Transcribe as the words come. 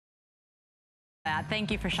Thank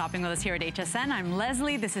you for shopping with us here at HSN. I'm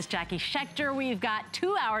Leslie. This is Jackie Schechter. We've got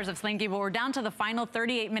 2 hours of Slinky, but we're down to the final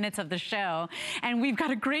 38 minutes of the show. And we've got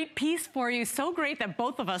a great piece for you. So great that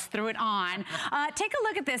both of us threw it on. Take a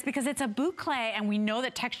look at this because it's a boucle, and we know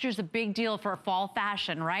that texture is a big deal for fall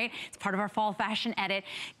fashion, right? It's part of our fall fashion edit.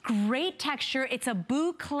 Great texture. It's a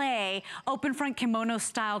boucle open front kimono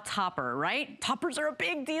style topper, right? Toppers are a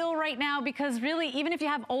big deal right now because really, even if you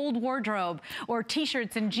have old wardrobe or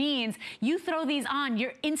t-shirts and jeans, you throw these on,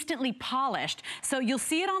 you're instantly polished. So you'll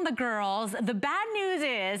see it on the girls. The bad news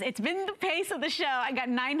is it's been the pace of the show. I got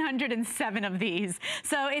 907 of these.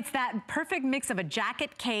 So it's that perfect mix of a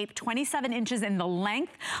jacket cape, 27 inches in the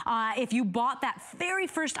length. If you bought that very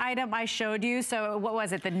first item I showed you, so what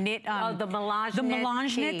was it? The knit, the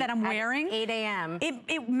melange knit that I'm wearing. 8 a.m.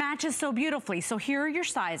 It matches so beautifully. So here are your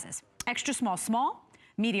sizes. Extra small, small,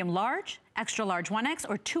 medium, large, extra large 1X,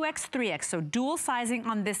 or 2X, 3X. So dual sizing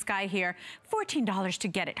on this guy here. $14 to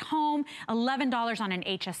get it home, $11 on an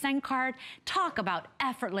HSN card. Talk about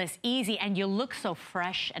effortless, easy, and you look so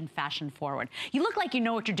fresh and fashion forward. You look like you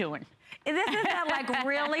know what you're doing. This is that like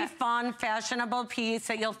really fun, fashionable piece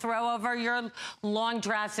that you'll throw over your long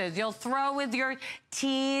dresses. You'll throw with your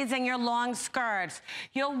tees and your long skirts.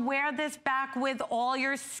 You'll wear this back with all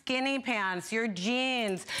your skinny pants, your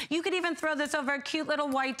jeans. You could even throw this over a cute little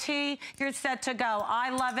white tee. You're set to go.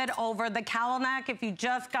 I love it over the cowl neck. If you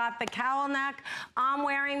just got the cowl neck, I'm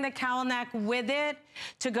wearing the cowl neck with it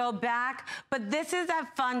to go back. But this is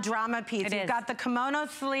that fun drama piece. You've got the kimono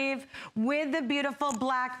sleeve with the beautiful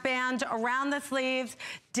black band around the sleeves,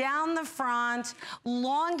 down the front,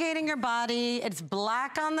 elongating your body. It's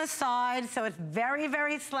black on the side, so it's very,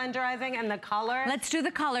 very slenderizing, and the color. Let's do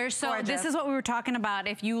the colors. So gorgeous. This is what we were talking about.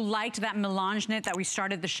 If you liked that melange knit that we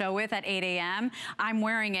started the show with at 8 a.m., I'm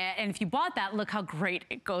wearing it, and if you bought that, look how great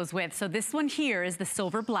it goes with. So this one here is the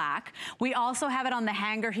silver black. We also have it on the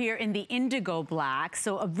hanger here in the indigo black.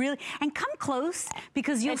 So a really, and come close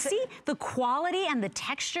because you'll see the quality and the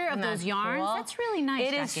texture of those yarns. Cool. That's really nice,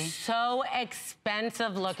 It Jackie. is so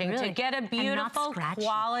expensive looking to get a beautiful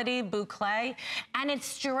quality boucle, and it's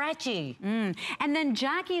stretchy. And then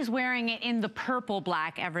Jackie's wearing it in the purple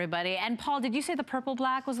black, everybody. And Paul, did you say the purple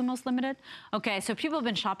black was the most limited? Okay, so people have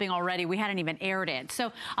been shopping already. We hadn't even aired it.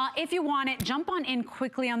 So if you want it, jump on in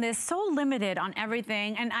quickly on this. So limited on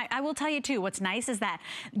everything. And I will tell you too, what's nice is that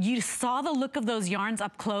you saw the look of those yarns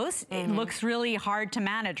up close. It looks really hard to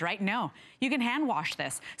manage, right? No, you can hand wash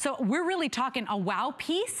this. So we're really talking a wow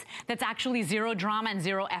piece that's actually zero drama and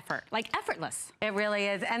zero effort, like effortless. It really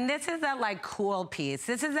is. And this is that like cool piece.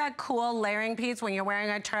 This is that cool layering piece when you're wearing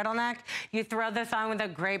a turtleneck. You throw this on with a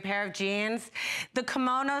great pair of jeans. The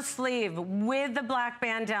kimono sleeve with the black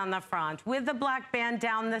band down the front, with the black band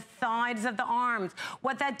down the sides of the arms.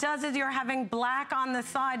 What that does is you're having black on the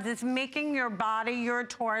sides. It's making your body, your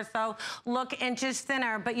torso look inches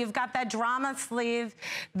thinner, but you've got that drama sleeve,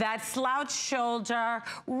 that slouch shoulder,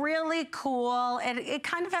 really cool. It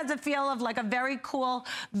kind of has a feel of like a very cool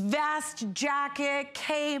vest, jacket,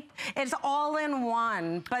 cape. It's all in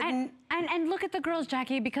one. But and look at the girls,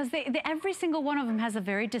 Jackie, because every single one of them has a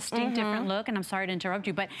very distinct, different look. And I'm sorry to interrupt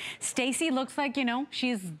you, but Stacy looks like, you know,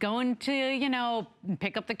 she's going to, you know,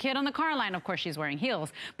 pick up the kid on the car line. Of course, she's wearing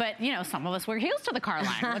heels, but you know, some of us wear heels to the car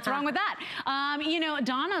line. What's wrong with that? You know,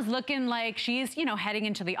 Donna's looking like she's, you know, heading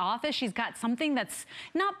into the office. She's got something that's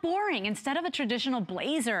not boring. Instead of a traditional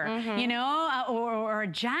blazer, you know, or a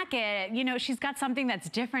jacket, you know, she's got something that's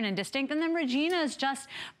different and distinct. And then Regina's just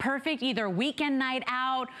perfect, either weekend night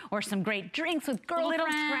out or some great drinks with girlfriends. A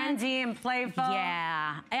little trendy and playful.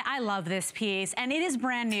 Yeah, I love this piece, and it is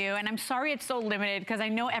brand new, and I'm sorry it's so limited because I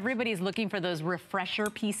know everybody's looking for those refresher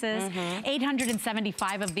pieces.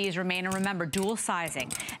 875 of these remain, and remember, dual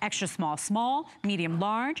sizing. Extra small, small, medium,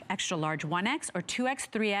 large, extra large 1X, or 2X,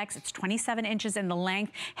 3X. It's 27 inches in the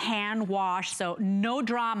length, hand wash, so no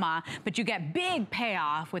drama, but you get big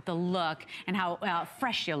payoff with the look and how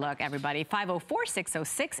fresh you look, everybody.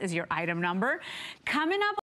 504-606 is your item number. Coming up